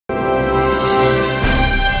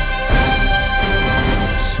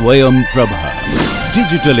Swayam Prabha.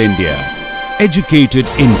 Digital India. Educated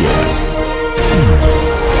India.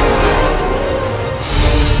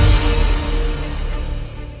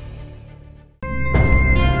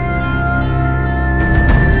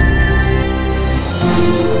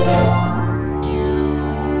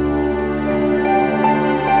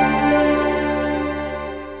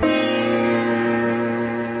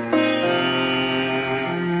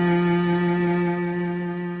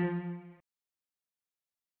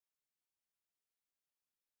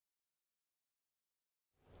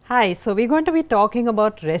 Hi, so we're going to be talking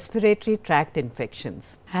about respiratory tract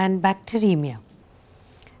infections and bacteremia.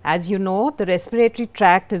 As you know, the respiratory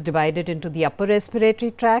tract is divided into the upper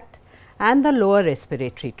respiratory tract and the lower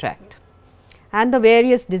respiratory tract. And the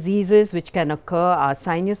various diseases which can occur are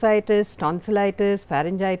sinusitis, tonsillitis,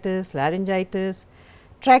 pharyngitis, laryngitis,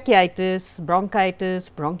 tracheitis,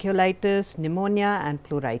 bronchitis, bronchiolitis, pneumonia and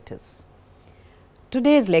pleuritis.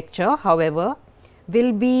 Today's lecture, however,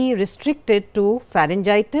 will be restricted to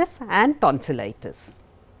pharyngitis and tonsillitis.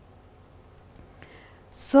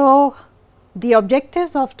 So, the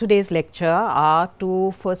objectives of today's lecture are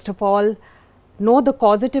to first of all know the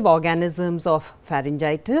causative organisms of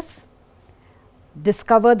pharyngitis,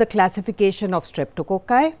 discover the classification of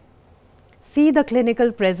streptococci, see the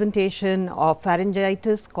clinical presentation of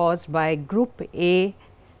pharyngitis caused by group A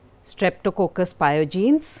Streptococcus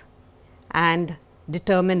pyogenes and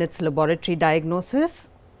determine its laboratory diagnosis,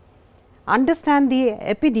 understand the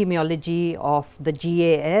epidemiology of the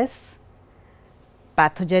GAS,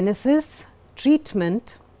 pathogenesis,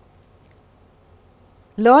 treatment,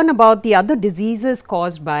 learn about the other diseases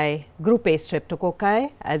caused by group A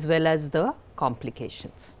streptococci as well as the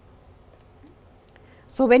complications.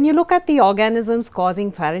 So, when you look at the organisms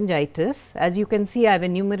causing pharyngitis, as you can see, I have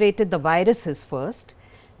enumerated the viruses first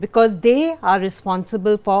because they are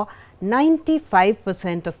responsible for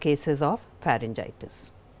 95% of cases of pharyngitis.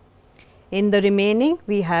 In the remaining,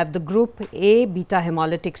 we have the group A beta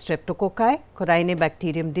hemolytic streptococci,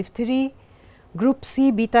 Corynebacterium diphtheriae, group C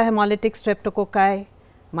beta hemolytic streptococci,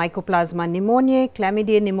 Mycoplasma pneumoniae,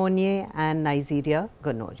 Chlamydia pneumoniae and Neisseria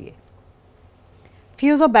gonorrhoeae.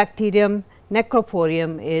 Fusobacterium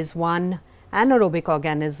necrophorium is one anaerobic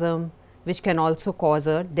organism which can also cause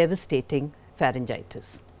a devastating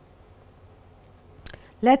pharyngitis.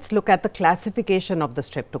 Let us look at the classification of the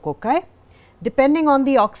streptococci. Depending on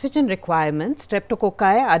the oxygen requirement,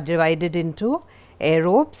 streptococci are divided into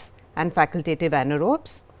aerobes and facultative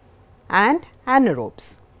anaerobes and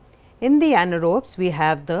anaerobes. In the anaerobes, we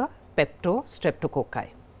have the peptostreptococci.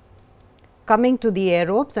 Coming to the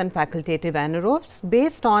aerobes and facultative anaerobes,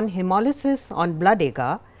 based on hemolysis on blood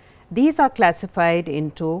agar, these are classified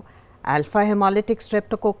into alpha hemolytic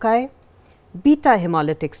streptococci, beta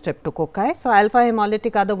hemolytic streptococci. So, alpha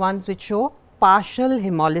hemolytic are the ones which show partial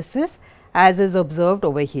hemolysis as is observed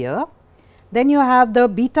over here. Then you have the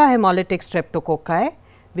beta hemolytic streptococci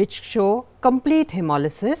which show complete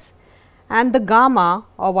hemolysis, and the gamma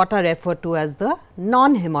or what are referred to as the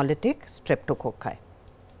non-hemolytic streptococci.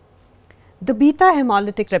 The beta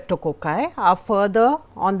hemolytic streptococci are further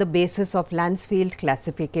on the basis of Lancefield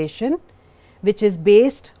classification, which is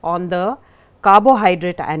based on the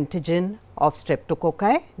carbohydrate antigen of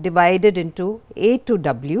streptococci divided into A to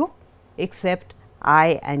W except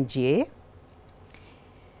I and J,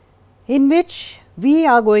 in which we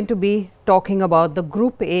are going to be talking about the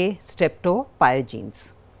group A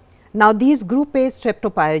streptopyogenes. Now, these group A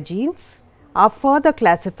streptopyogenes are further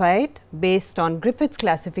classified based on Griffith's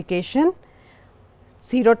classification,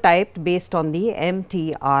 serotyped based on the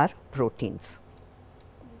MTR proteins.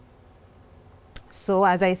 So,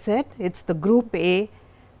 as I said, it is the group A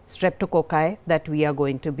streptococci that we are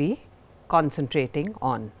going to be concentrating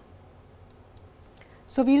on.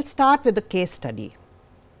 So, we will start with a case study.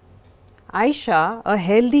 Aisha, a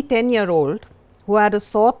healthy 10-year-old who had a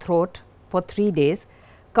sore throat for 3 days,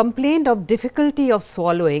 complained of difficulty of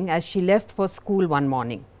swallowing as she left for school one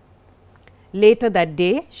morning. Later that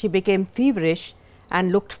day, she became feverish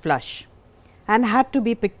and looked flush and had to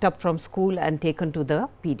be picked up from school and taken to the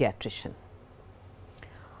pediatrician.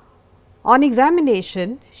 On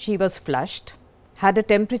examination, she was flushed, had a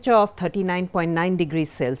temperature of 39.9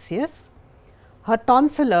 degrees Celsius. Her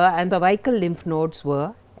tonsillar and cervical lymph nodes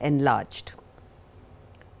were enlarged.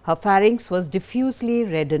 Her pharynx was diffusely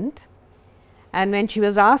reddened, and when she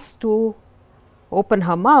was asked to open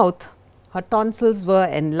her mouth, her tonsils were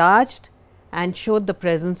enlarged and showed the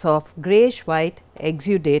presence of greyish white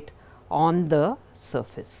exudate on the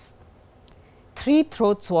surface. 3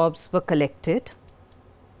 throat swabs were collected.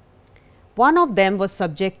 One of them was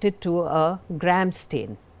subjected to a Gram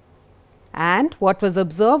stain. and what was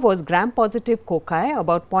observed was gram positive cocci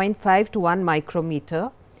about 0.5 to 1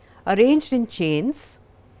 micrometer arranged in chains,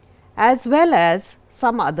 as well as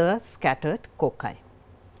some other scattered cocci.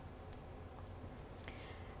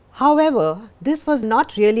 However, this was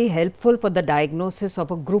not really helpful for the diagnosis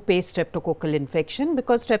of a group A streptococcal infection,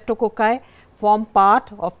 because streptococci form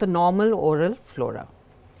part of the normal oral flora.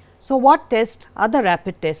 So, what test, other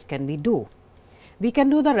rapid tests can we do? We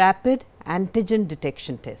can do the rapid antigen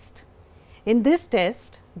detection test. In this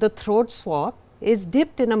test, the throat swab is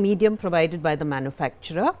dipped in a medium provided by the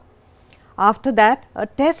manufacturer. After that, a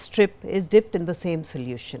test strip is dipped in the same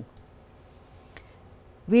solution.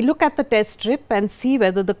 We look at the test strip and see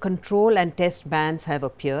whether the control and test bands have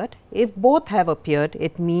appeared. If both have appeared,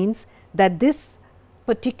 it means that this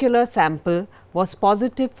particular sample was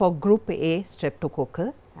positive for group A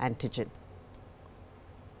streptococcal antigen.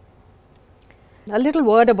 A little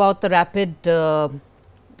word about the rapid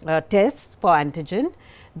test for antigen.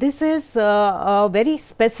 This is a very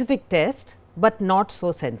specific test, but not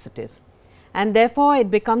so sensitive, and therefore, it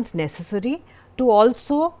becomes necessary to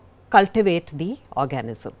also cultivate the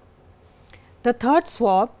organism. The third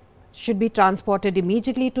swab should be transported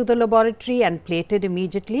immediately to the laboratory and plated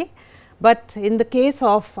immediately, but in the case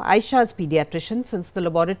of Aisha's pediatrician, since the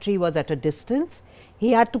laboratory was at a distance,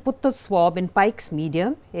 he had to put the swab in Pike's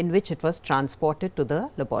medium in which it was transported to the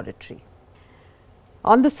laboratory.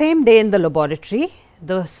 On the same day in the laboratory,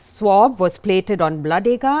 the swab was plated on blood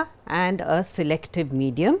agar and a selective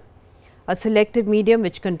medium. A selective medium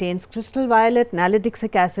which contains crystal violet,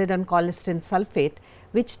 nalidixic acid and colistin sulphate,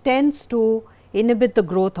 which tends to inhibit the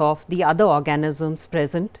growth of the other organisms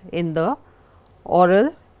present in the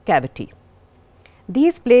oral cavity.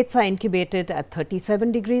 These plates are incubated at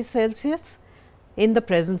 37 degrees Celsius in the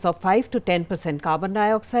presence of 5 to 10% carbon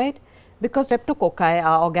dioxide, because streptococci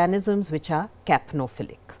are organisms which are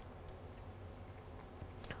capnophilic.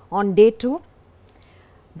 On day 2,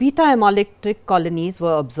 beta hemolytic colonies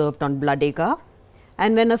were observed on blood agar,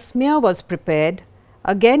 and when a smear was prepared,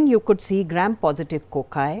 again you could see gram positive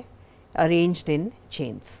cocci arranged in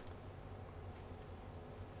chains.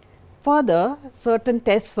 Further, certain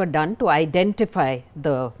tests were done to identify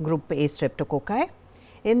the group A streptococci.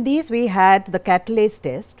 In these, we had the catalase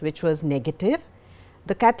test, which was negative.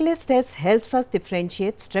 The catalase test helps us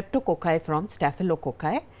differentiate streptococci from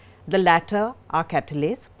staphylococci. The latter are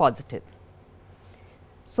catalase positive.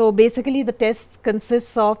 So, basically the test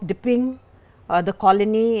consists of dipping the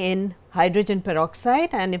colony in hydrogen peroxide,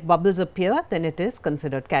 and if bubbles appear, then it is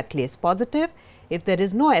considered catalase positive. If there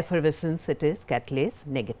is no effervescence, it is catalase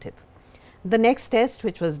negative. The next test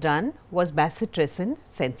which was done was bacitracin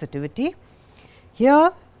sensitivity.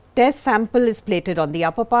 Here, test sample is plated on the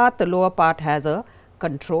upper part, the lower part has a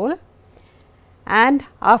control, and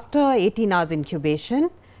after 18 hours incubation,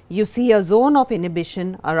 you see a zone of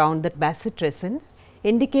inhibition around the bacitracin,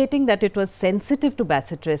 indicating that it was sensitive to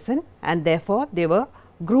bacitracin, and therefore, they were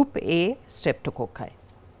group A streptococci.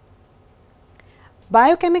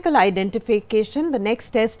 Biochemical identification, the next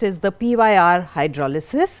test is the PYR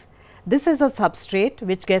hydrolysis. This is a substrate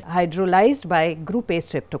which gets hydrolyzed by group A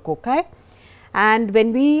streptococci, and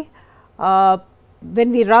when we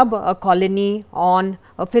rub a colony on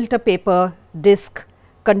a filter paper disc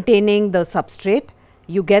containing the substrate,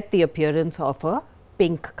 you get the appearance of a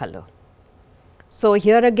pink color. So,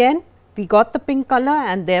 here again we got the pink color,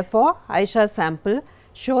 and therefore, Aisha's sample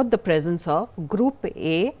showed the presence of group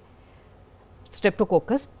A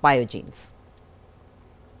Streptococcus biogenes.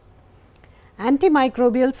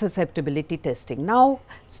 Antimicrobial susceptibility testing. Now,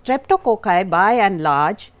 streptococci by and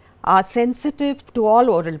large are sensitive to all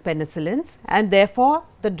oral penicillins, and therefore,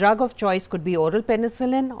 the drug of choice could be oral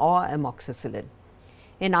penicillin or amoxicillin.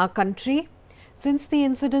 In our country, since the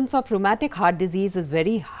incidence of rheumatic heart disease is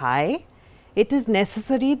very high, it is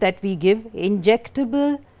necessary that we give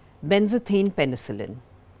injectable benzathine penicillin.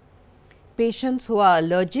 Patients who are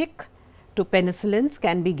allergic to penicillins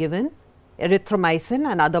can be given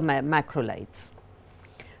erythromycin and other macrolides.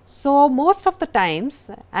 So, most of the times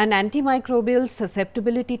an antimicrobial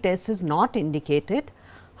susceptibility test is not indicated.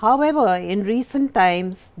 However, in recent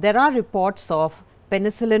times there are reports of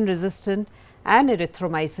penicillin resistant and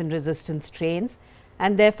erythromycin resistant strains,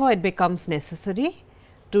 and therefore, it becomes necessary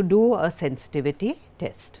to do a sensitivity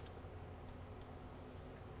test.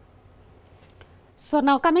 So,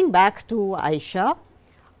 now coming back to Aisha.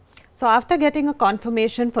 So, after getting a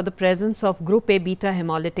confirmation for the presence of group A beta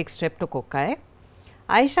hemolytic streptococci,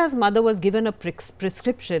 Aisha's mother was given a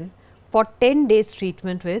prescription for 10 days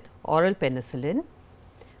treatment with oral penicillin,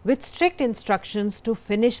 with strict instructions to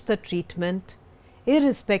finish the treatment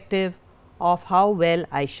irrespective of how well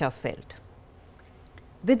Aisha felt.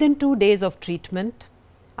 Within 2 days of treatment,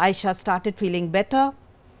 Aisha started feeling better,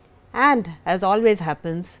 and as always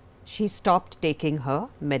happens, she stopped taking her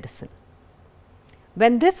medicine.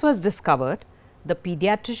 When this was discovered, the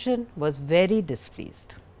pediatrician was very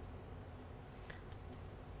displeased.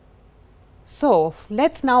 So,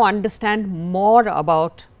 let us now understand more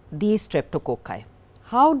about these streptococci.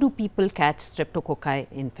 How do people catch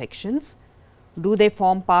streptococci infections? Do they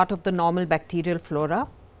form part of the normal bacterial flora?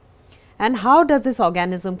 And how does this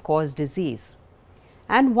organism cause disease?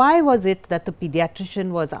 And why was it that the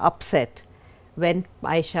pediatrician was upset when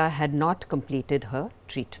Aisha had not completed her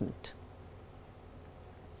treatment?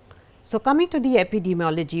 So, coming to the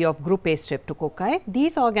epidemiology of group A streptococci,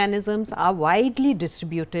 these organisms are widely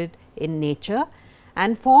distributed in nature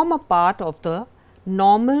and form a part of the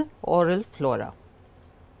normal oral flora.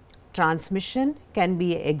 Transmission can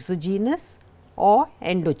be exogenous or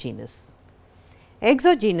endogenous.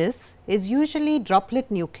 Exogenous is usually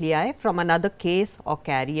droplet nuclei from another case or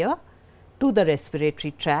carrier to the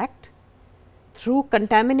respiratory tract through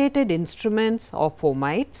contaminated instruments or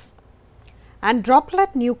fomites, and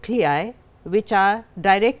droplet nuclei which are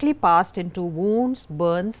directly passed into wounds,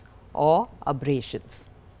 burns or abrasions.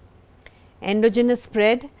 Endogenous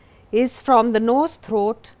spread is from the nose,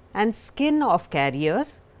 throat and skin of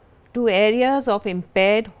carriers to areas of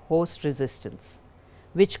impaired host resistance,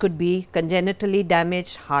 which could be congenitally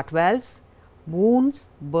damaged heart valves, wounds,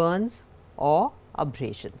 burns or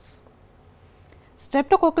abrasions.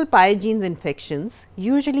 Streptococcal pyogenes infections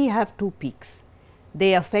usually have two peaks.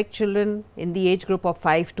 They affect children in the age group of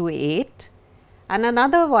 5 to 8 and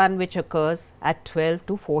another one which occurs at 12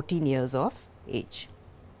 to 14 years of age.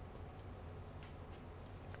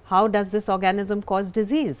 How does this organism cause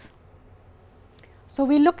disease? So,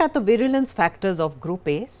 we look at the virulence factors of group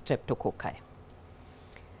A streptococci.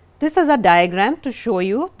 This is a diagram to show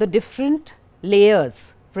you the different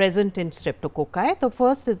layers present in streptococci. The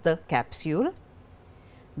first is the capsule,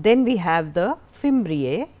 then we have the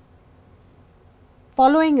fimbriae,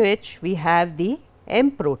 following which we have the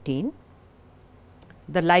M protein,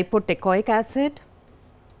 the lipoteichoic acid,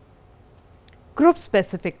 group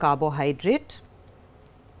specific carbohydrate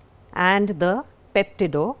and the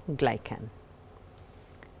peptidoglycan.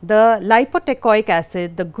 The lipoteichoic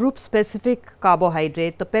acid, the group specific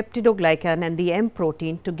carbohydrate, the peptidoglycan and the M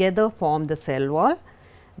protein together form the cell wall.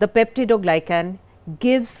 The peptidoglycan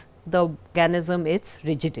gives the organism its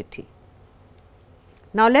rigidity.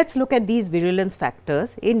 Now, let us look at these virulence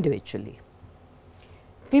factors individually.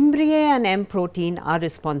 Fimbriae and M protein are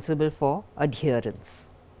responsible for adherence.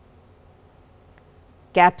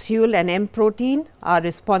 Capsule and M protein are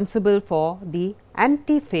responsible for the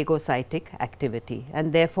antiphagocytic activity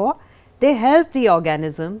and therefore, they help the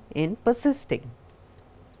organism in persisting.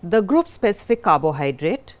 The group specific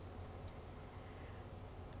carbohydrate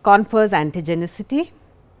confers antigenicity.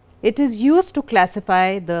 It is used to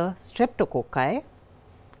classify the streptococci.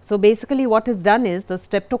 So, basically what is done is the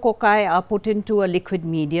streptococci are put into a liquid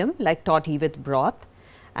medium like taut Hewitt broth,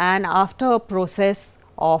 and after a process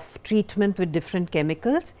of treatment with different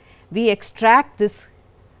chemicals, we extract this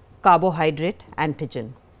carbohydrate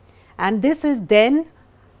antigen, and this is then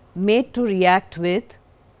made to react with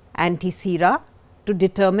antisera to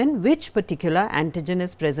determine which particular antigen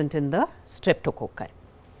is present in the streptococci.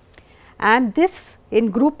 And this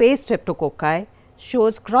in group A streptococci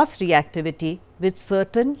shows cross reactivity with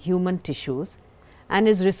certain human tissues and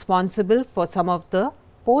is responsible for some of the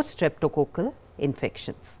post streptococcal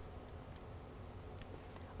infections.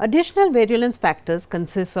 Additional virulence factors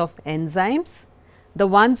consist of enzymes. The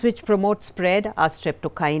ones which promote spread are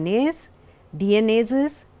streptokinase,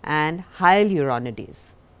 DNases and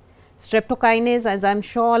hyaluronidase. Streptokinase, as I am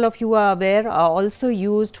sure all of you are aware, are also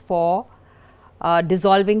used for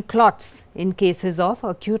dissolving clots in cases of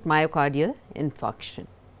acute myocardial infarction.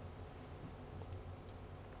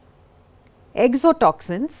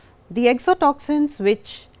 Exotoxins. The exotoxins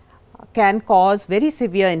which can cause very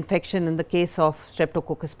severe infection in the case of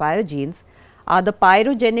Streptococcus pyogenes are the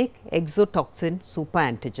pyrogenic exotoxin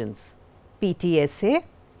superantigens, PTSA.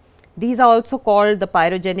 These are also called the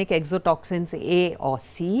pyrogenic exotoxins A or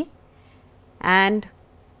C and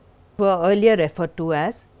were earlier referred to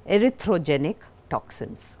as erythrogenic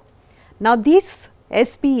toxins. Now, these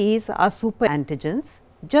SPEs are superantigens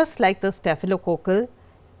just like the staphylococcal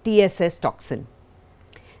TSS toxin.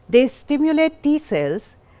 They stimulate T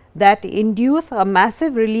cells that induce a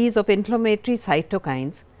massive release of inflammatory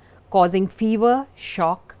cytokines causing fever,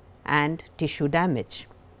 shock and tissue damage.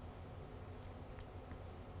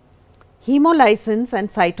 Hemolysins and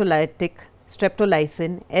cytolytic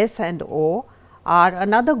streptolysin S and O are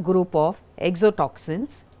another group of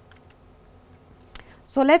exotoxins.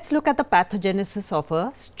 So, let us look at the pathogenesis of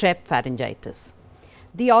a strep pharyngitis.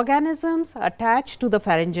 The organisms attach to the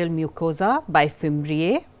pharyngeal mucosa by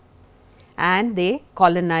fimbriae and they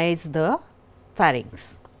colonize the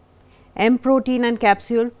pharynx. M protein and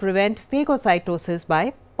capsule prevent phagocytosis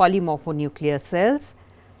by polymorphonuclear cells,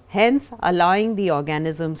 hence allowing the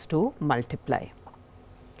organisms to multiply.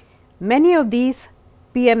 Many of these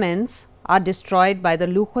PMNs are destroyed by the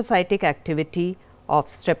leukocytic activity of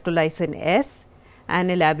streptolysin S and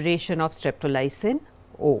elaboration of streptolysin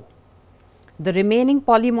O. The remaining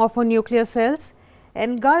polymorphonuclear cells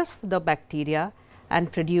engulf the bacteria and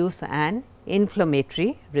produce an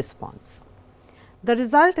inflammatory response. The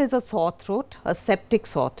result is a sore throat, a septic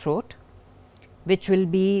sore throat, which will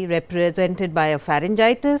be represented by a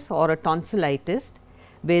pharyngitis or a tonsillitis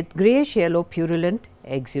with greyish yellow purulent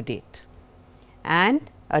exudate and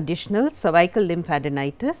additional cervical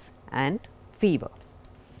lymphadenitis and fever.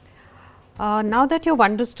 Now that you have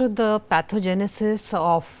understood the pathogenesis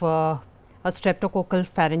of a streptococcal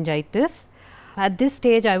pharyngitis, at this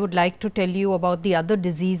stage I would like to tell you about the other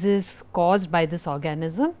diseases caused by this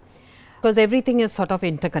organism, because everything is sort of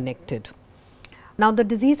interconnected. Now, the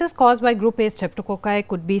diseases caused by group A streptococci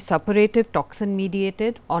could be suppurative toxin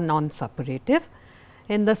mediated or non-suppurative.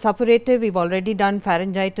 In the suppurative, we have already done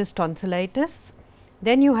pharyngitis, tonsillitis.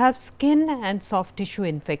 Then you have skin and soft tissue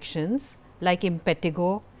infections like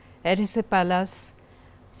impetigo, erysipelas,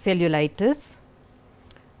 cellulitis,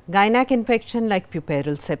 gynac infection like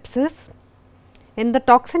puerperal sepsis. In the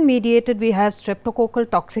toxin mediated, we have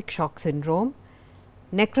streptococcal toxic shock syndrome,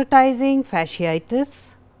 necrotizing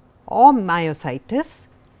fasciitis or myositis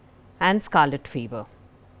and scarlet fever.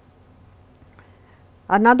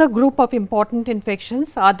 Another group of important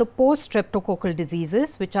infections are the post streptococcal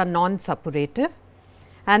diseases, which are non-suppurative,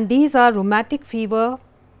 and these are rheumatic fever,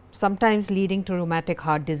 sometimes leading to rheumatic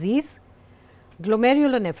heart disease,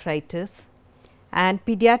 glomerulonephritis and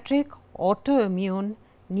pediatric autoimmune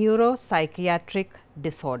neuropsychiatric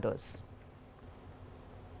disorders.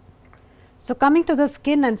 So, coming to the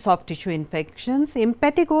skin and soft tissue infections,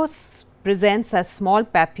 impetigo presents as small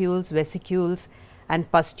papules, vesicles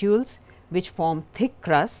and pustules which form thick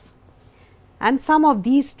crusts, and some of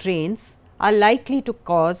these strains are likely to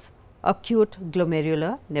cause acute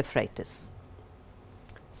glomerular nephritis.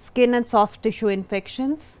 Skin and soft tissue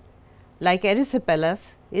infections like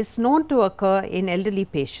erysipelas is known to occur in elderly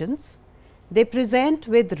patients. They present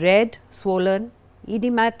with red, swollen,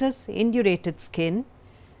 edematous, indurated skin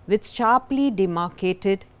with sharply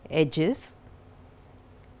demarcated edges,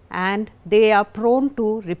 and they are prone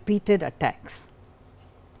to repeated attacks.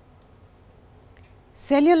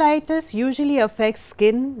 Cellulitis usually affects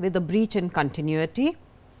skin with a breach in continuity.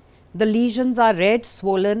 The lesions are red,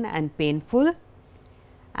 swollen and painful,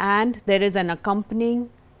 and there is an accompanying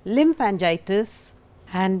lymphangitis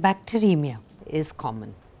and bacteremia is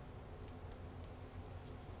common.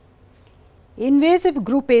 Invasive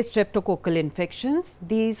group A streptococcal infections,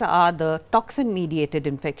 these are the toxin mediated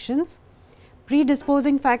infections.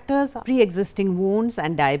 Predisposing factors are pre-existing wounds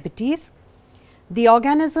and diabetes. The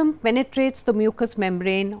organism penetrates the mucous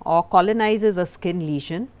membrane or colonizes a skin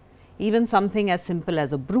lesion, even something as simple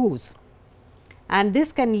as a bruise, and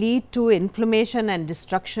this can lead to inflammation and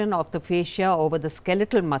destruction of the fascia over the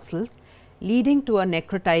skeletal muscles, leading to a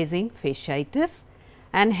necrotizing fasciitis,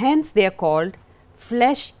 and hence they are called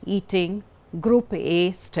flesh eating group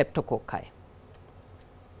A streptococci.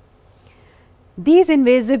 These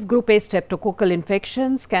invasive group A streptococcal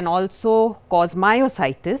infections can also cause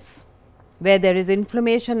myositis, where there is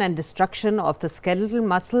inflammation and destruction of the skeletal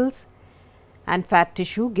muscles and fat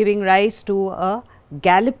tissue, giving rise to a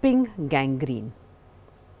galloping gangrene.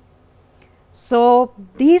 So,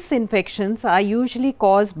 these infections are usually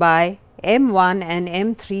caused by M1 and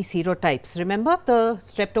M3 serotypes. Remember, the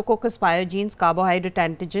Streptococcus pyogenes carbohydrate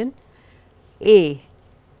antigen A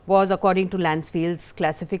was according to Lansfield's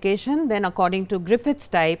classification, then according to Griffith's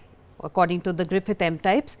type, according to the Griffith M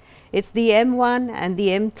types, it is the M1 and the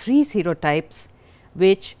M3 serotypes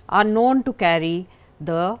which are known to carry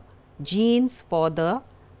the genes for the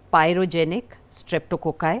pyrogenic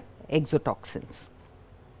streptococci exotoxins.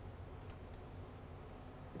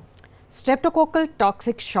 Streptococcal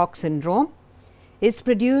toxic shock syndrome is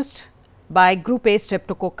produced by group A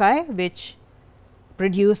streptococci, which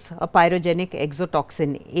produce a pyrogenic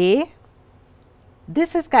exotoxin A.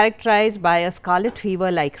 This is characterized by a scarlet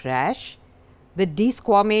fever like rash with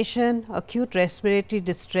desquamation, acute respiratory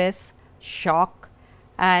distress, shock,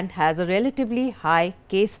 and has a relatively high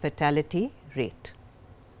case fatality rate.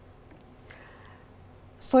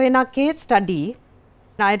 So, in our case study,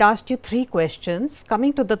 I had asked you 3 questions.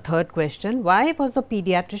 Coming to the third question, why was the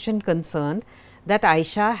pediatrician concerned that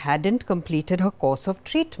Aisha hadn't completed her course of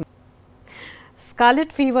treatment.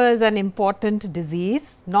 Scarlet fever is an important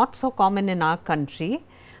disease, not so common in our country,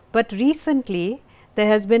 but recently there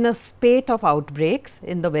has been a spate of outbreaks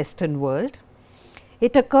in the Western world.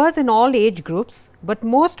 It occurs in all age groups, but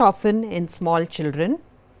most often in small children,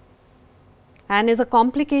 and is a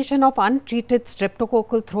complication of untreated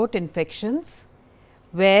streptococcal throat infections,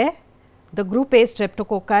 where the group A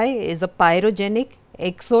streptococci is a pyrogenic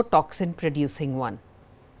exotoxin producing one.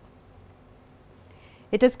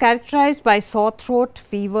 It is characterized by sore throat,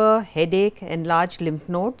 fever, headache, enlarged lymph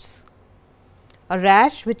nodes, a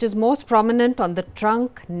rash which is most prominent on the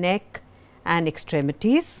trunk, neck and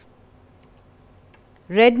extremities,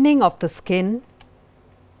 reddening of the skin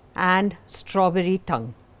and strawberry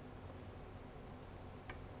tongue.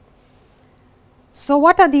 So,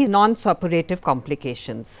 what are these non-suppurative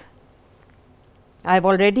complications? I have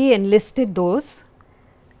already enlisted those,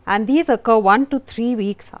 and these occur 1 to 3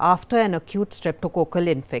 weeks after an acute streptococcal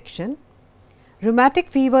infection. Rheumatic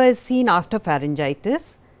fever is seen after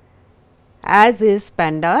pharyngitis, as is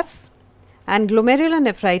PANDAS, and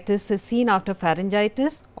glomerulonephritis is seen after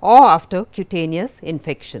pharyngitis or after cutaneous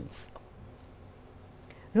infections.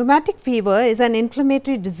 Rheumatic fever is an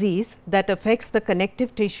inflammatory disease that affects the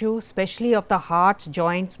connective tissue, especially of the heart,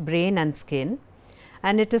 joints, brain and skin,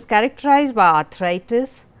 and it is characterized by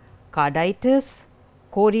arthritis, carditis,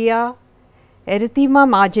 chorea, erythema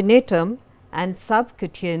marginatum and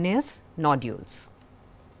subcutaneous nodules.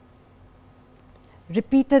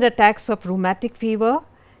 Repeated attacks of rheumatic fever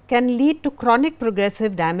can lead to chronic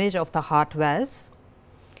progressive damage of the heart valves,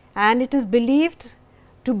 and it is believed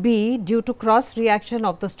to be due to cross reaction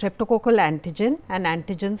of the streptococcal antigen and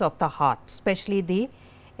antigens of the heart, especially the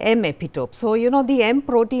M epitopes. So, you know, the M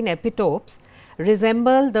protein epitopes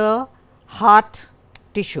resemble the heart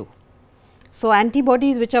tissue. So,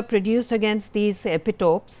 antibodies which are produced against these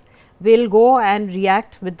epitopes will go and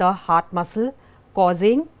react with the heart muscle,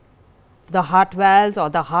 causing the heart valves or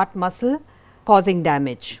the heart muscle, causing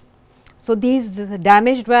damage. So, these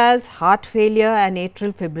damaged valves, heart failure and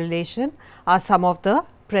atrial fibrillation are some of the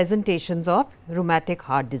presentations of rheumatic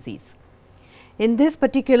heart disease. In this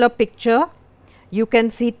particular picture, you can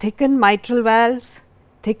see thickened mitral valves,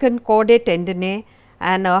 thickened chordae tendineae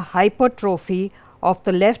and a hypertrophy of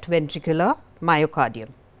the left ventricular myocardium.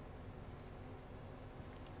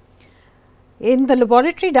 In the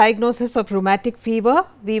laboratory diagnosis of rheumatic fever,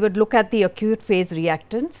 we would look at the acute phase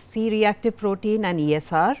reactants, C-reactive protein and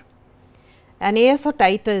ESR. An ASO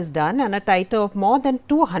titer is done, and a titer of more than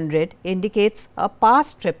 200 indicates a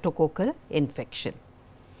past streptococcal infection.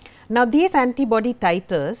 Now, these antibody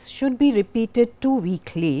titers should be repeated 2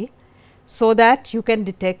 weekly, so that you can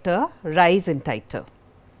detect a rise in titer.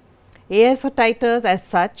 ASO titers as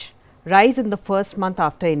such rise in the first month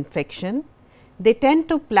after infection. They tend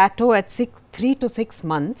to plateau at 3 to 6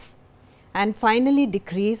 months and finally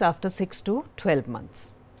decrease after 6 to 12 months.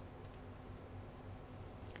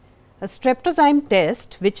 A streptozyme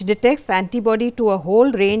test, which detects antibody to a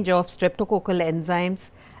whole range of streptococcal enzymes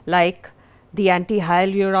like the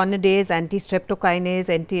anti-hyaluronidase, anti-streptokinase,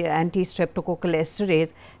 anti-streptococcal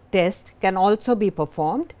esterase test, can also be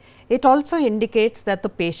performed. It also indicates that the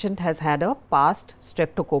patient has had a past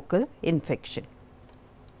streptococcal infection.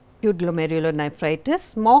 Acute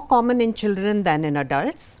glomerulonephritis, more common in children than in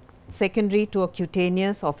adults, secondary to a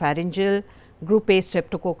cutaneous or pharyngeal group A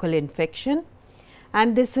streptococcal infection,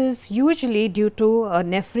 and this is usually due to a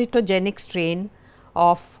nephritogenec strain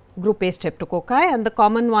of group A streptococci, and the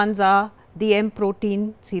common ones are the M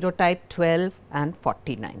protein serotype 12 and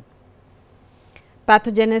 49.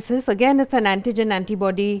 Pathogenesis, again it is an antigen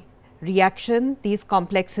antibody reaction. These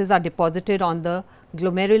complexes are deposited on the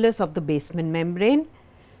glomerulus of the basement membrane.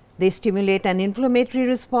 They stimulate an inflammatory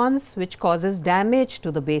response which causes damage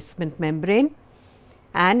to the basement membrane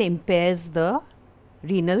and impairs the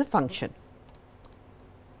renal function.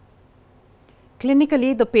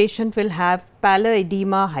 Clinically, the patient will have pallor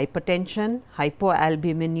edema, hypertension,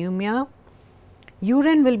 hypoalbuminemia,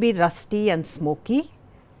 urine will be rusty and smoky,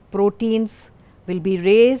 proteins will be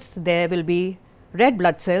raised, there will be red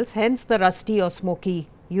blood cells, hence the rusty or smoky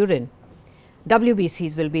urine.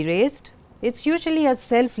 WBCs will be raised. It is usually a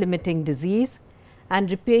self-limiting disease and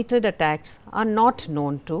repeated attacks are not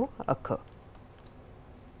known to occur.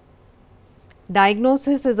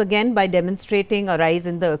 Diagnosis is again by demonstrating a rise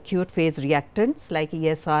in the acute phase reactants like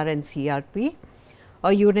ESR and CRP.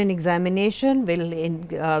 A urine examination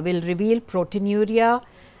will reveal proteinuria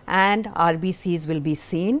and RBCs will be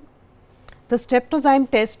seen. The streptozyme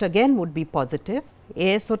test again would be positive.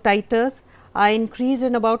 ASO titers are increased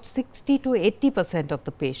in about 60 to 80% of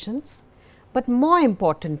the patients, but more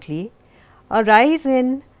importantly, a rise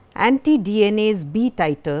in anti-DNase B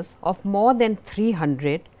titers of more than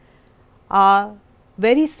 300 are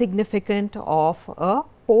very significant of a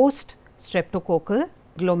post streptococcal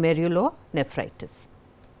glomerulonephritis.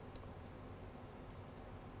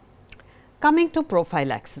 Coming to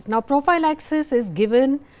prophylaxis. Now, prophylaxis is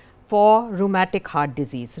given for rheumatic heart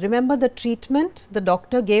disease. Remember the treatment, the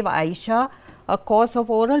doctor gave Aisha a course of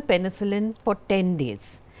oral penicillin for 10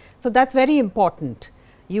 days. So, that is very important.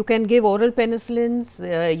 You can give oral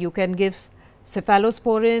penicillins, you can give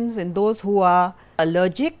cephalosporins. In those who are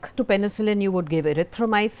allergic to penicillin, you would give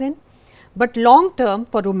erythromycin. But long term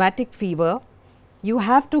for rheumatic fever, you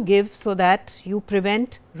have to give so that you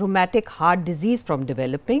prevent rheumatic heart disease from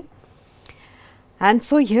developing. And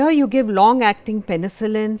so, here you give long acting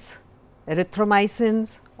penicillins,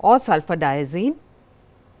 erythromycins or sulfadiazine.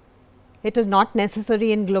 It is not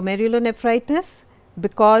necessary in glomerulonephritis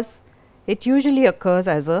because it usually occurs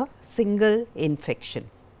as a single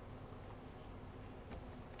infection.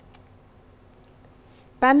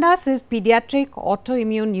 PANDAS is pediatric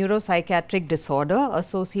autoimmune neuropsychiatric disorder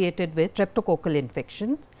associated with streptococcal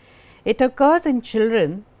infections. It occurs in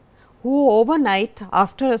children who overnight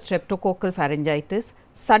after a streptococcal pharyngitis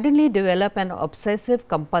suddenly develop an obsessive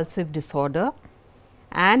compulsive disorder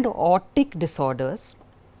and or tic disorders.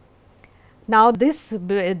 Now, this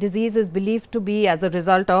disease is believed to be as a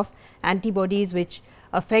result of antibodies which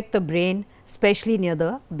affect the brain, especially near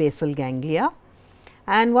the basal ganglia.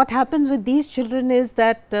 And what happens with these children is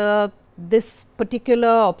that this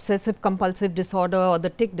particular obsessive compulsive disorder or the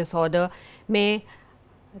tic disorder may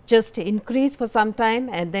just increase for some time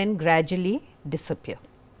and then gradually disappear.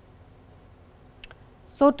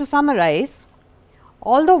 So, to summarize,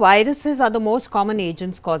 although viruses are the most common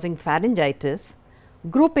agents causing pharyngitis,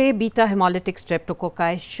 group A beta hemolytic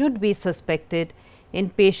streptococci should be suspected in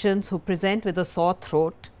patients who present with a sore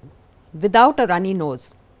throat without a runny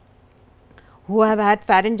nose, who have had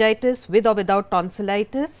pharyngitis with or without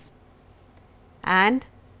tonsillitis and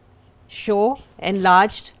show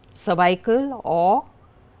enlarged cervical or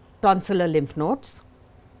tonsillar lymph nodes.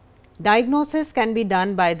 Diagnosis can be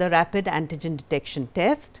done by the rapid antigen detection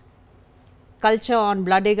test. Culture on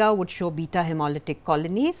blood agar would show beta hemolytic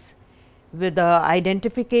colonies with the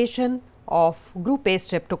identification of group A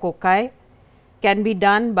streptococci can be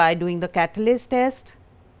done by doing the catalase test,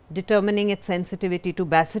 determining its sensitivity to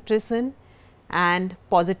bacitracin and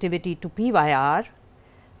positivity to PYR.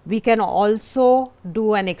 We can also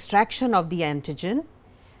do an extraction of the antigen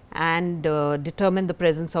and determine the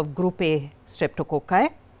presence of group A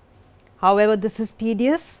streptococci. However, this is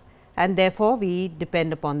tedious and therefore, we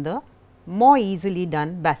depend upon the more easily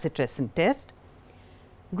done bacitracin test.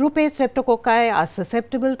 Group A streptococci are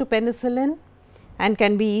susceptible to penicillin and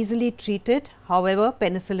can be easily treated. However,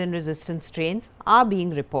 penicillin resistant strains are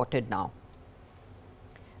being reported now.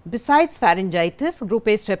 Besides pharyngitis, group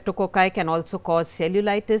A streptococci can also cause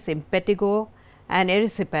cellulitis, impetigo and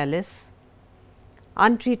erysipelas.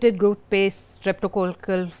 Untreated group A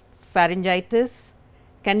streptococcal pharyngitis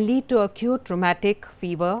can lead to acute rheumatic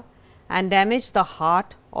fever and damage the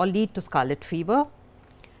heart or lead to scarlet fever.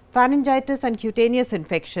 Pharyngitis and cutaneous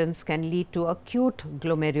infections can lead to acute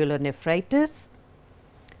glomerulonephritis,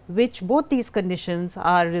 which both these conditions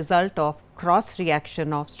are a result of cross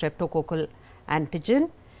reaction of streptococcal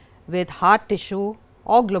antigen with heart tissue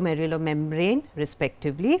or glomerular membrane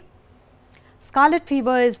respectively. Scarlet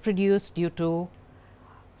fever is produced due to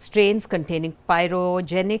strains containing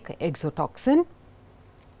pyrogenic exotoxin,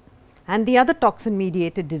 and the other toxin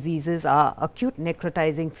mediated diseases are acute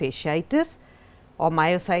necrotizing fasciitis or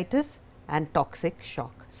myositis and toxic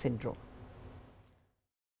shock syndrome.